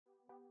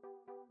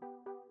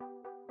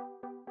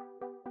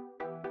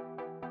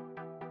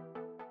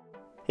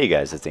Hey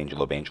guys, it's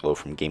AngeloBango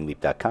from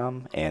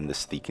GameLeap.com, and this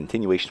is the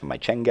continuation of my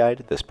Chen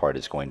guide. This part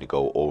is going to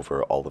go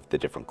over all of the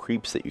different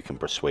creeps that you can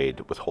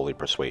persuade with Holy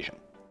Persuasion.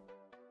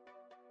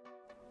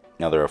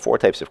 Now there are 4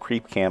 types of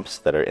creep camps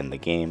that are in the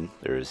game.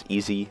 There's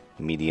easy,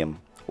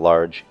 medium,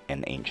 large,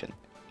 and ancient.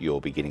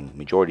 You'll be getting the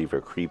majority of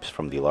your creeps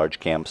from the large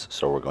camps,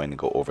 so we're going to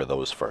go over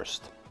those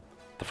first.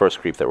 The first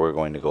creep that we're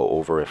going to go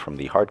over from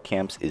the hard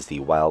camps is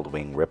the Wild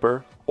Wing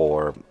Ripper,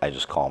 or I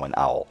just call him an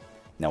owl.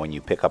 Now when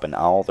you pick up an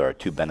owl, there are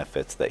 2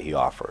 benefits that he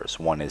offers.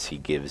 One is he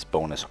gives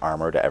bonus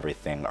armor to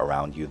everything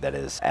around you that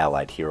is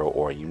allied hero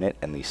or unit,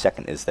 and the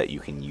second is that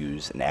you can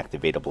use an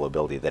activatable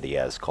ability that he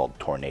has called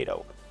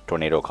Tornado.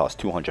 Tornado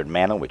costs 200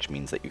 mana, which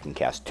means that you can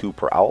cast 2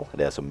 per owl. It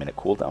has a minute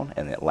cooldown,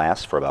 and it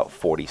lasts for about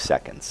 40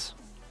 seconds.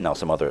 Now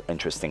some other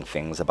interesting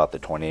things about the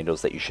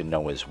tornadoes that you should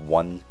know is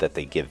 1, that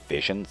they give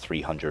vision,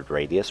 300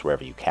 radius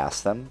wherever you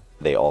cast them.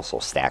 They also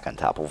stack on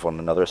top of one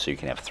another, so you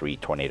can have 3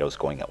 tornadoes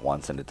going at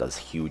once, and it does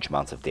huge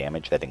amounts of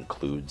damage. That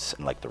includes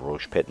like the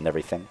Roche Pit and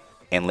everything.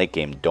 And late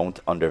game, don't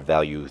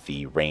undervalue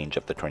the range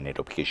of the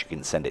tornado, because you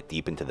can send it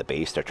deep into the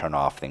base to turn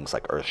off things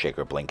like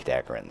Earthshaker, Blink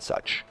Dagger, and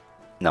such.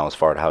 Now as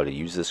far as how to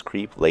use this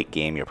creep, late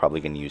game you're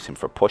probably going to use him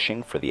for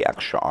pushing for the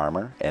extra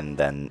armor, and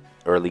then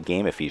early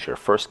game if he's your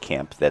first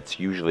camp, that's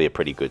usually a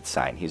pretty good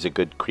sign. He's a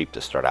good creep to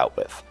start out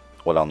with.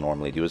 What I'll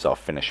normally do is I'll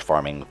finish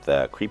farming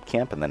the creep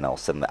camp, and then I'll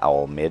send the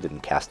owl mid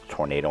and cast a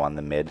tornado on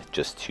the mid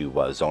just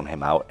to zone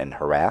him out and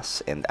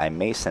harass, and I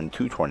may send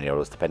 2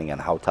 tornadoes depending on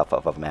how tough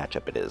of a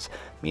matchup it is.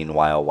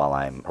 Meanwhile, while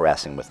I'm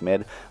harassing with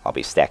mid, I'll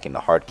be stacking the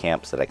hard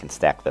camp so that I can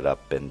stack that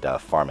up and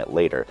farm it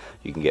later.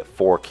 You can get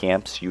 4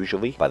 camps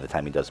usually. By the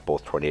time he does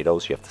both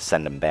tornadoes, you have to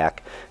send him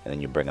back, and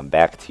then you bring him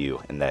back to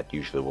you, and that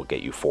usually will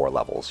get you 4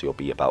 levels. You'll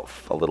be about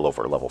a little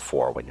over level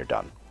 4 when you're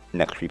done.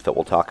 Next creep that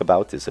we'll talk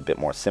about is a bit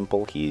more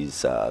simple.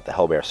 He's the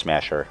Hellbear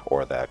Smasher,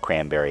 or the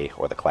Cranberry,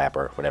 or the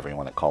Clapper, whatever you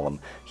want to call him.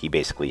 He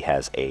basically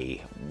has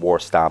a War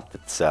Stomp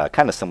that's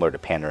kind of similar to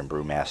Panda and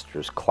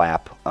Brewmaster's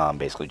Clap,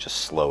 basically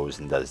just slows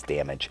and does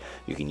damage.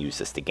 You can use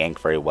this to gank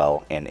very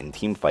well, and in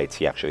team fights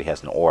he actually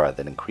has an aura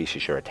that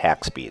increases your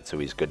attack speed, so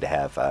he's good to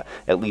have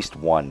at least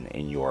 1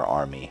 in your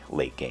army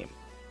late game.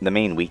 The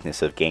main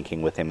weakness of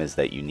ganking with him is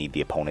that you need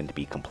the opponent to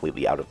be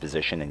completely out of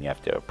position, and you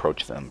have to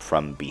approach them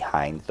from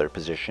behind their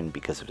position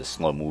because of his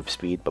slow move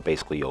speed. But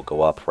basically you'll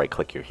go up, right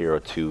click your hero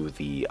to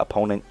the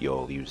opponent,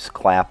 you'll use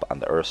Clap on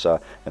the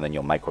Ursa, and then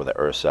you'll micro the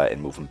Ursa and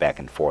move him back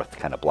and forth to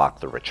kind of block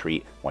the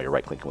retreat while you're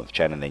right clicking with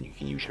Chen, and then you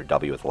can use your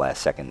W at the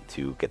last second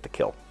to get the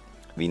kill.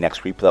 The next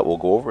creep that we'll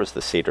go over is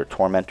the Satyr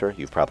Tormentor.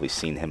 You've probably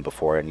seen him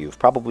before, and you've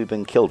probably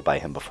been killed by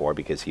him before,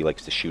 because he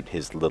likes to shoot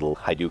his little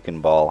Hadouken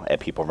ball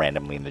at people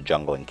randomly in the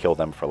jungle and kill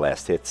them for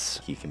last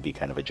hits. He can be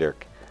kind of a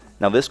jerk.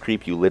 Now this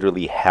creep you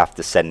literally have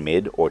to send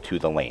mid or to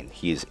the lane.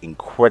 He is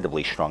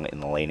incredibly strong in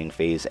the laning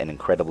phase and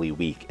incredibly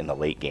weak in the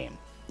late game.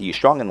 He's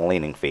strong in the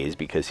laning phase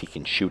because he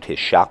can shoot his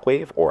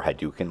Shockwave, or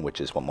Hadouken, which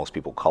is what most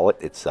people call it.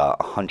 It's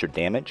 100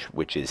 damage,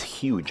 which is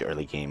huge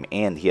early game,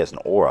 and he has an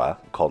aura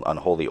called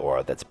Unholy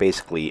Aura that's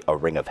basically a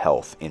ring of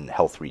health in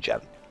health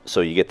regen.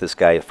 So you get this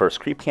guy first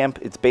creep camp,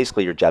 it's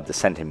basically your job to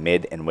send him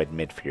mid and win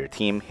mid for your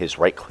team. His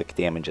right click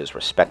damage is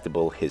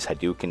respectable, his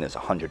Hadouken is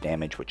 100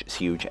 damage, which is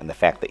huge, and the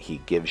fact that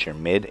he gives your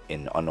mid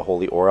in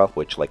Unholy Aura,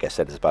 which like I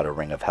said is about a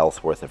ring of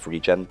health worth of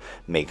regen,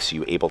 makes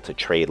you able to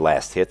trade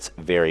last hits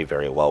very,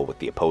 very well with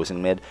the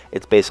opposing mid.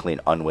 It's basically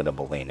an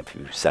unwinnable lane if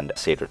you send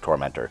Satyr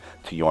Tormentor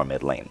to your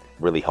mid lane.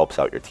 Really helps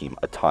out your team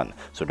a ton,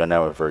 so don't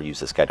ever use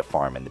this guy to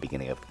farm in the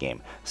beginning of the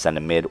game. Send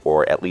him mid,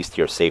 or at least to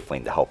your safe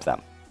lane to help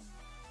them.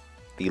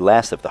 The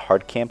last of the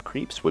hard camp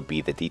creeps would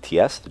be the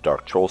DTS, the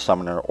Dark Troll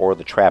Summoner, or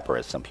the Trapper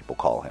as some people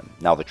call him.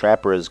 Now the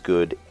Trapper is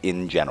good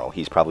in general.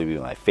 He's probably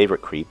my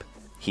favorite creep.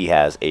 He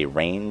has a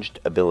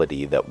ranged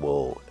ability that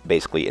will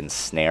basically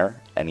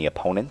ensnare any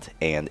opponent,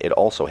 and it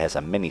also has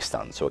a mini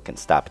stun, so it can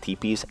stop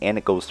TPs, and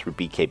it goes through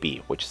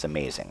BKB, which is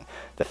amazing.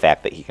 The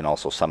fact that he can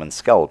also summon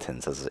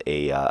skeletons as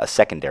a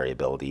secondary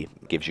ability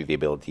gives you the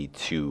ability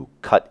to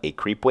cut a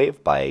creep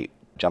wave by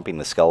jumping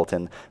the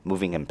skeleton,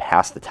 moving him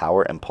past the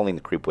tower, and pulling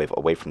the creep wave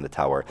away from the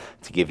tower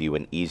to give you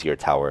an easier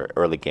tower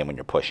early game when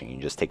you're pushing.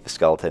 You just take the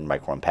skeleton,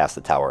 micro him past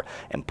the tower,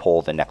 and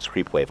pull the next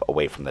creep wave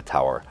away from the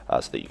tower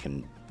so that you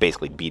can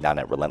basically beat on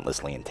it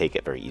relentlessly and take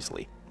it very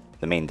easily.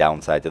 The main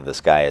downside to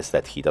this guy is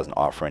that he doesn't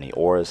offer any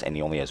auras, and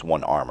he only has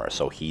 1 armor,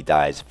 so he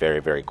dies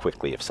very, very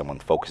quickly if someone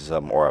focuses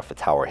him, or if a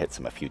tower hits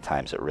him a few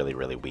times, it really,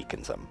 really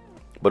weakens him.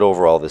 But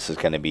overall, this is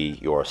going to be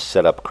your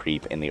setup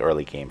creep in the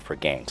early game for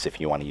ganks. If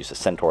you want to use a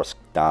Centaur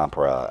Stomp,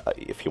 or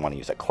if you want to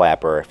use a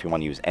Clapper, if you want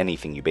to use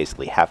anything, you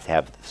basically have to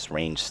have this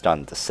range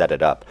stun to set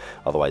it up.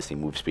 Otherwise, the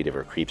move speed of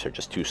your creeps are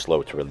just too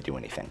slow to really do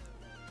anything.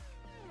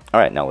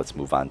 Alright, now let's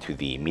move on to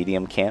the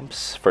medium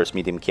camps. First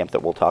medium camp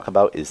that we'll talk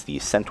about is the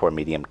Centaur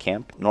medium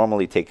camp.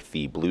 Normally take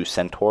the blue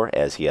Centaur,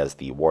 as he has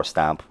the War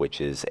Stomp, which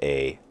is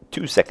a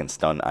 2-second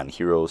stun on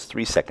heroes,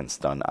 3-second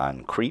stun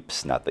on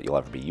creeps. Not that you'll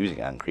ever be using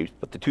it on creeps,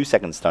 but the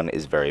 2-second stun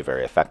is very,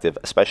 very effective,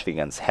 especially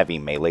against heavy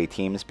melee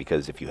teams,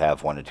 because if you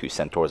have 1 or 2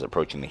 centaurs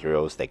approaching the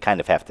heroes, they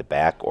kind of have to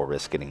back or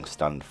risk getting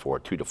stunned for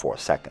 2 to 4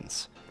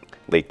 seconds.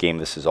 Late game,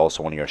 this is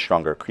also one of your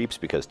stronger creeps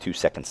because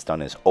 2-second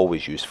stun is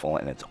always useful,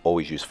 and it's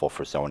always useful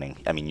for zoning.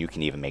 I mean, you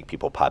can even make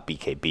people pop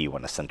BKB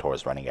when a Centaur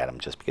is running at them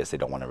just because they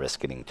don't want to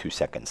risk getting 2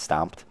 seconds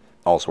stomped.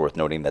 Also worth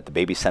noting that the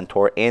baby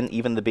Centaur and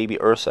even the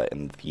baby Ursa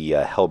in the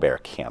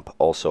Hellbear camp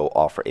also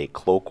offer a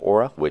cloak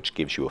aura, which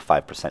gives you a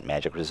 5%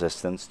 magic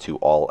resistance to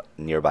all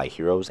nearby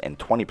heroes and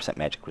 20%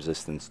 magic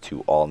resistance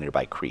to all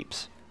nearby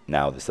creeps.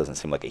 Now, this doesn't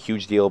seem like a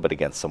huge deal, but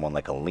against someone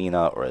like a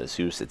Lena or a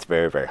Zeus, it's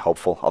very, very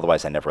helpful.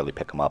 Otherwise, I never really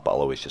pick them up. I'll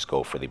always just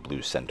go for the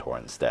blue Centaur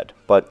instead.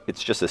 But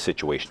it's just a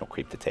situational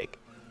creep to take.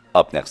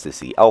 Up next is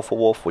the Alpha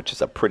Wolf, which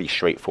is a pretty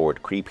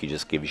straightforward creep. He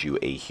just gives you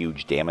a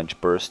huge damage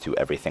burst to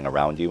everything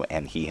around you,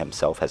 and he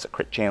himself has a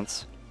crit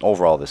chance.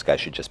 Overall, this guy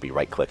should just be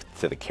right-clicked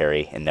to the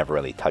carry and never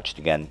really touched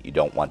again. You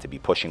don't want to be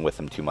pushing with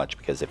him too much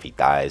because if he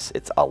dies,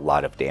 it's a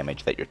lot of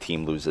damage that your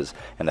team loses.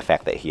 And the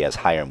fact that he has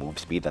higher move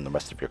speed than the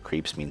rest of your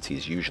creeps means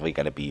he's usually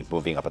going to be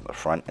moving up in the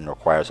front and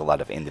requires a lot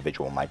of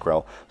individual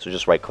micro. So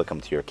just right-click him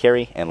to your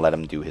carry and let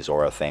him do his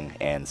aura thing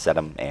and set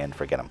him and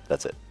forget him.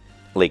 That's it.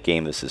 Late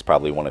game, this is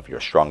probably one of your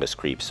strongest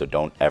creeps, so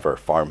don't ever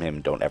farm him,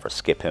 don't ever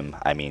skip him.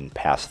 I mean,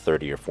 past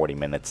 30 or 40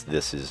 minutes,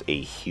 this is a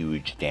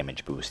huge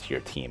damage boost to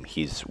your team.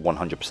 He's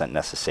 100%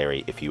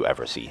 necessary if you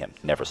ever see him.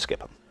 Never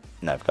skip him.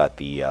 Now I've got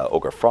the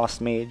Ogre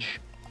Frost Mage.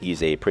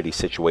 He's a pretty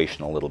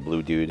situational little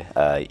blue dude.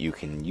 You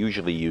can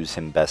usually use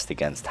him best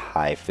against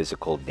high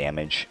physical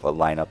damage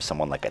lineup,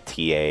 someone like a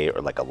TA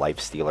or like a Life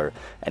Stealer,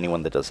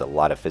 anyone that does a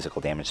lot of physical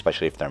damage,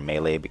 especially if they're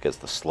melee, because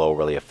the slow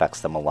really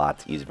affects them a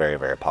lot. He's very,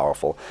 very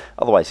powerful.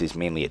 Otherwise, he's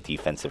mainly a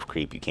defensive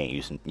creep. You can't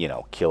use,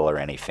 kill or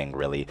anything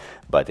really,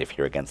 but if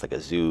you're against like a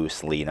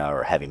Zeus, Lena,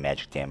 or heavy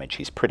magic damage,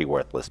 he's pretty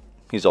worthless.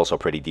 He's also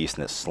pretty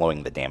decent at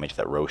slowing the damage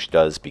that Roche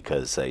does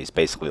because he's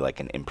basically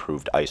like an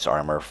improved ice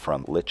armor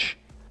from Lich.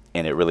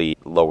 And it really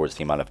lowers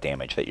the amount of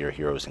damage that your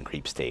heroes and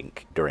creeps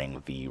take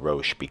during the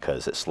Roche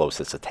because it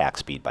slows its attack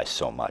speed by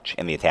so much.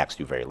 And the attacks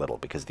do very little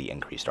because of the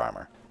increased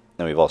armor.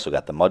 Then we've also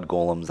got the Mud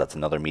Golems. That's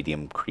another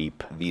medium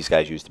creep. These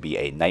guys used to be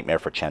a nightmare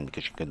for Chen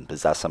because you couldn't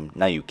possess them.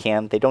 Now you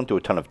can. They don't do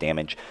a ton of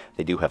damage.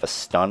 They do have a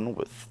stun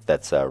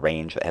that's a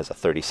range that has a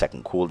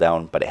 30-second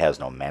cooldown, but it has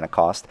no mana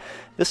cost.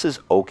 This is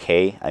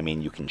okay. I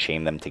mean, you can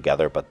chain them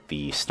together, but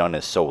the stun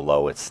is so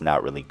low, it's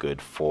not really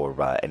good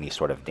for any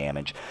sort of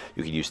damage.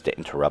 You could use it to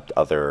interrupt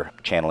other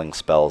channeling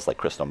spells like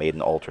Crystal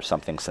Maiden Ult or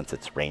something since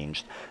it's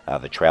ranged.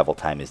 The travel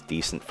time is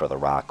decent for the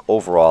rock.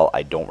 Overall,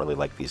 I don't really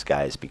like these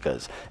guys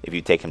because if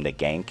you take him to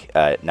gank,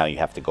 now you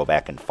have to go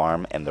back and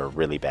farm, and they're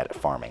really bad at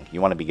farming.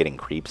 You want to be getting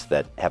creeps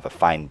that have a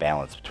fine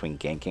balance between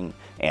ganking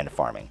and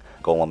farming.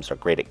 Golems are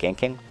great at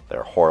ganking,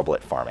 they're horrible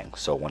at farming,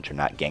 so once you're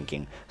not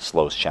ganking,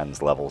 slows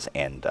Chen's levels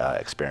and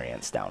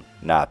experience down.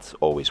 Not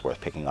always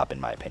worth picking up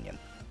in my opinion.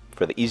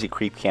 For the easy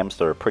creep camps,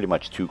 there are pretty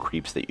much two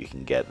creeps that you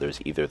can get.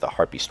 There's either the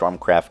Harpy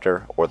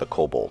Stormcrafter or the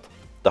Kobold.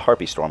 The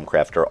Harpy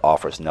Stormcrafter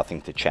offers nothing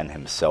to Chen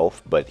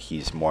himself, but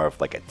he's more of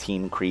like a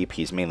team creep.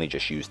 He's mainly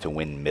just used to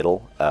win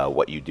middle.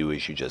 What you do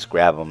is you just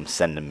grab him,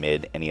 send him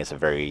mid, and he has a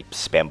very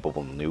spammable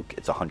nuke.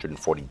 It's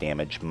 140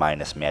 damage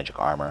minus magic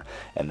armor,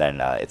 and then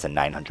it's a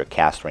 900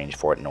 cast range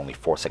for it and only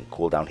 4-second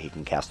cooldown. He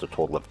can cast a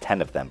total of 10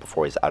 of them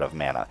before he's out of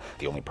mana.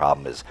 The only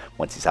problem is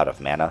once he's out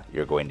of mana,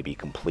 you're going to be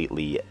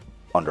completely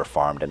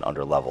underfarmed and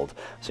underleveled,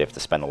 so you have to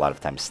spend a lot of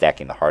time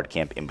stacking the hard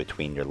camp in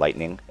between your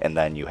lightning, and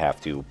then you have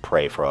to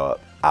pray for a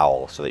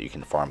owl so that you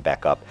can farm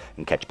back up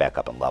and catch back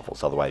up in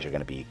levels. Otherwise you're going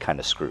to be kind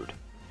of screwed.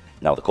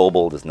 Now the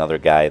Kobold is another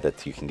guy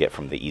that you can get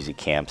from the easy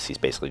camps. He's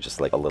basically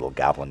just like a little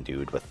goblin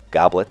dude with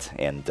goblet,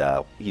 and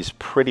he's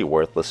pretty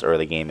worthless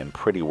early game and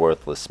pretty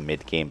worthless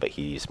mid game, but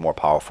he's more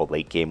powerful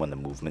late game when the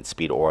movement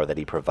speed aura that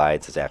he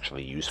provides is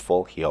actually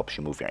useful. He helps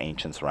you move your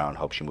ancients around,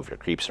 helps you move your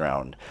creeps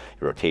around,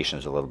 your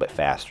rotations are a little bit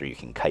faster, you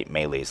can kite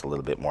melees a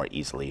little bit more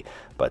easily,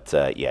 but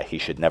yeah, he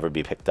should never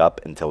be picked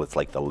up until it's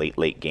like the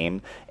late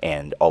game,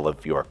 and all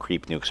of your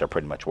creep nukes are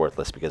pretty much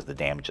worthless because the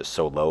damage is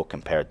so low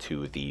compared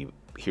to the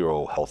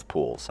hero health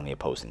pools on the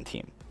opposing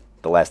team.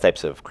 The last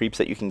types of creeps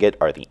that you can get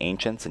are the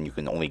Ancients, and you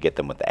can only get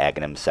them with the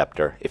Aghanim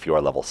Scepter. If you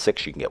are level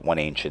 6, you can get 1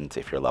 Ancient.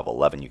 If you're level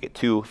 11, you get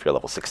 2. If you're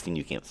level 16,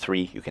 you can get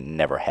 3. You can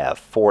never have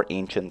 4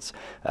 Ancients.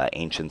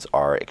 Ancients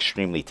are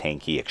extremely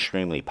tanky,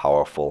 extremely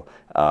powerful.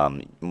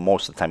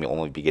 Most of the time you'll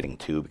only be getting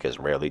 2 because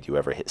rarely do you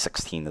ever hit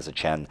 16 as a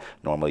Chen.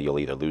 Normally you'll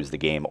either lose the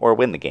game or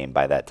win the game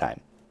by that time.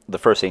 The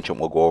first Ancient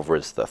we'll go over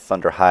is the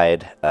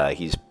Thunderhide.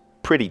 He's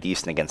pretty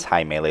decent against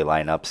high melee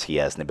lineups. He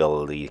has an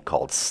ability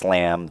called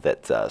Slam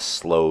that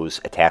slows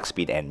attack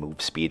speed and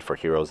move speed for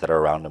heroes that are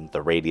around him.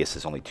 The radius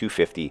is only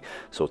 250,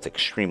 so it's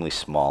extremely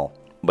small.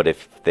 But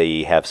if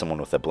they have someone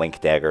with a Blink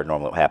Dagger,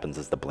 normally what happens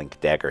is the Blink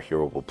Dagger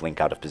hero will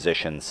blink out of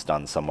position,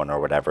 stun someone or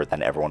whatever,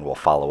 then everyone will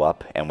follow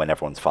up. And when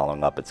everyone's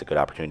following up, it's a good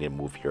opportunity to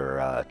move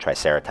your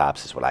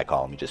Triceratops, is what I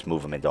call them. You just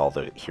move them into all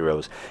the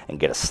heroes and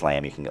get a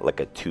slam. You can get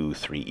like a 2,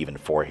 3, even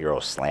 4 hero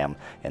slam,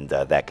 and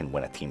that can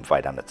win a team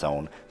fight on its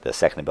own. The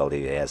second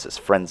ability it has is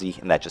Frenzy,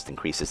 and that just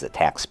increases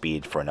attack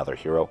speed for another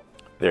hero.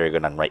 Very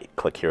good on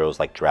right-click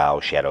heroes like Drow,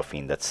 Shadow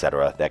Fiend,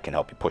 etc. That can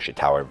help you push a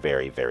tower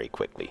very, very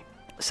quickly.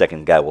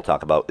 Second guy we'll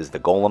talk about is the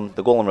Golem.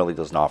 The Golem really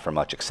doesn't offer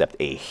much except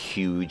a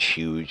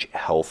huge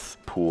health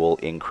pool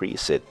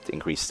increase. It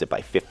increases it by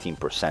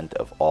 15%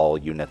 of all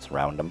units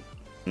around him,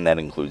 and that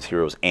includes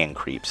heroes and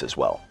creeps as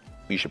well.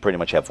 You should pretty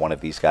much have one of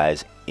these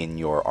guys in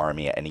your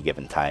army at any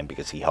given time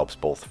because he helps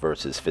both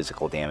versus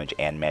physical damage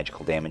and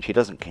magical damage. He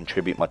doesn't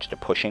contribute much to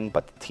pushing,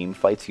 but the team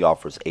fights he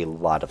offers a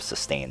lot of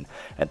sustain,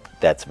 and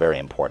that's very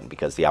important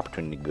because the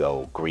opportunity to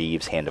go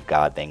Greaves, Hand of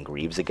God, then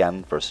Greaves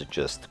again versus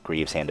just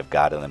Greaves, Hand of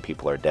God, and then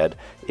people are dead,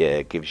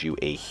 it gives you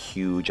a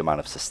huge amount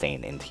of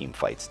sustain in team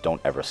fights. Don't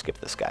ever skip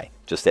this guy.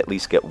 Just at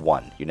least get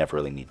one. You never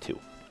really need two.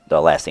 The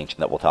last ancient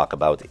that we'll talk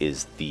about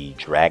is the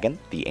Dragon.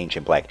 The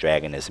Ancient Black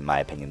Dragon is, in my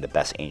opinion, the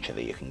best ancient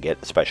that you can get,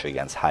 especially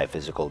against high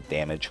physical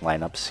damage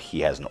lineups. He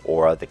has an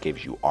aura that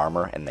gives you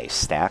armor, and they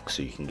stack,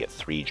 so you can get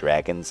 3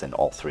 dragons, and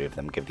all 3 of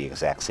them give the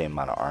exact same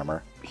amount of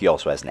armor. He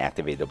also has an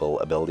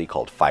activatable ability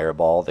called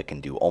Fireball that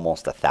can do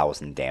almost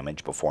 1,000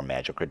 damage before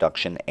magic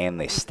reduction, and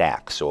they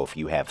stack. So if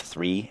you have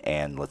 3,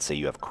 and let's say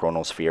you have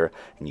Chronosphere,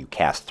 and you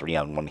cast 3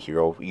 on one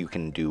hero, you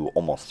can do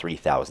almost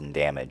 3,000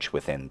 damage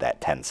within that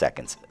 10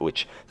 seconds,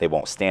 which they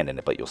won't stand in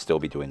it, but you'll still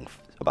be doing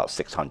about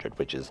 600,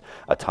 which is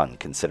a ton,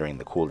 considering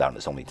the cooldown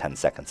is only 10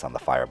 seconds on the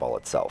Fireball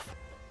itself.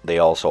 They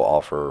also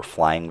offer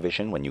flying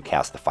vision. When you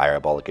cast the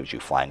Fireball, it gives you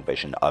flying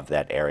vision of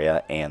that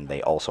area, and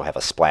they also have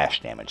a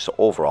splash damage. So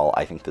overall,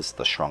 I think this is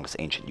the strongest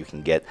ancient you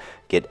can get.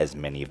 Get as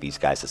many of these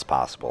guys as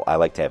possible. I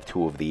like to have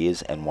 2 of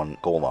these and 1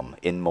 golem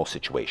in most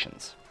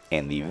situations.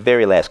 And the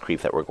very last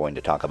creep that we're going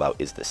to talk about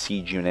is the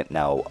Siege unit.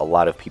 Now, a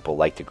lot of people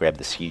like to grab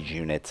the Siege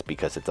unit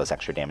because it does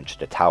extra damage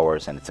to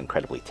towers and it's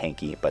incredibly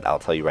tanky, but I'll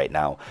tell you right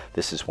now,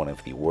 this is one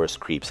of the worst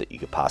creeps that you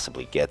could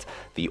possibly get.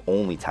 The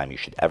only time you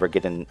should ever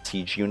get a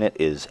Siege unit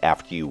is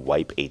after you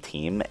wipe a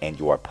team and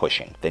you are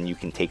pushing. Then you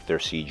can take their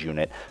Siege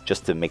unit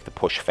just to make the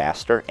push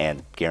faster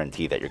and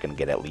guarantee that you're going to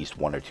get at least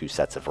 1 or 2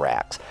 sets of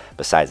racks.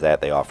 Besides that,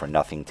 they offer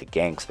nothing to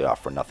ganks, they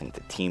offer nothing to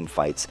team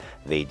fights,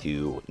 they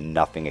do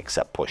nothing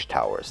except push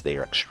towers. They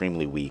are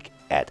extremely weak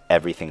at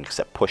everything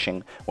except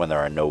pushing when there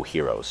are no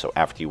heroes. So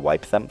after you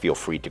wipe them, feel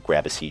free to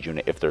grab a siege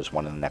unit if there's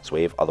one in the next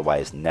wave.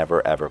 Otherwise,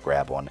 never ever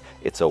grab one.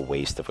 It's a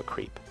waste of a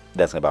creep.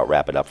 That's going to about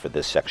wrap it up for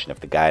this section of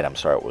the guide. I'm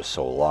sorry it was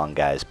so long,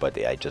 guys, but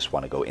I just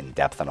want to go in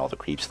depth on all the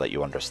creeps so that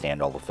you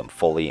understand all of them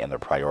fully and their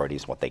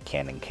priorities, what they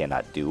can and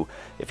cannot do.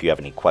 If you have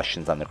any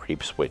questions on the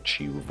creeps,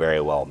 which you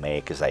very well may,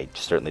 because I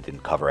certainly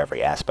didn't cover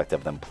every aspect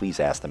of them, please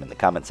ask them in the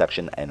comment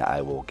section, and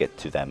I will get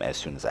to them as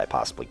soon as I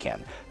possibly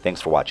can. Thanks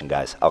for watching,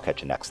 guys. I'll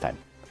catch you next time.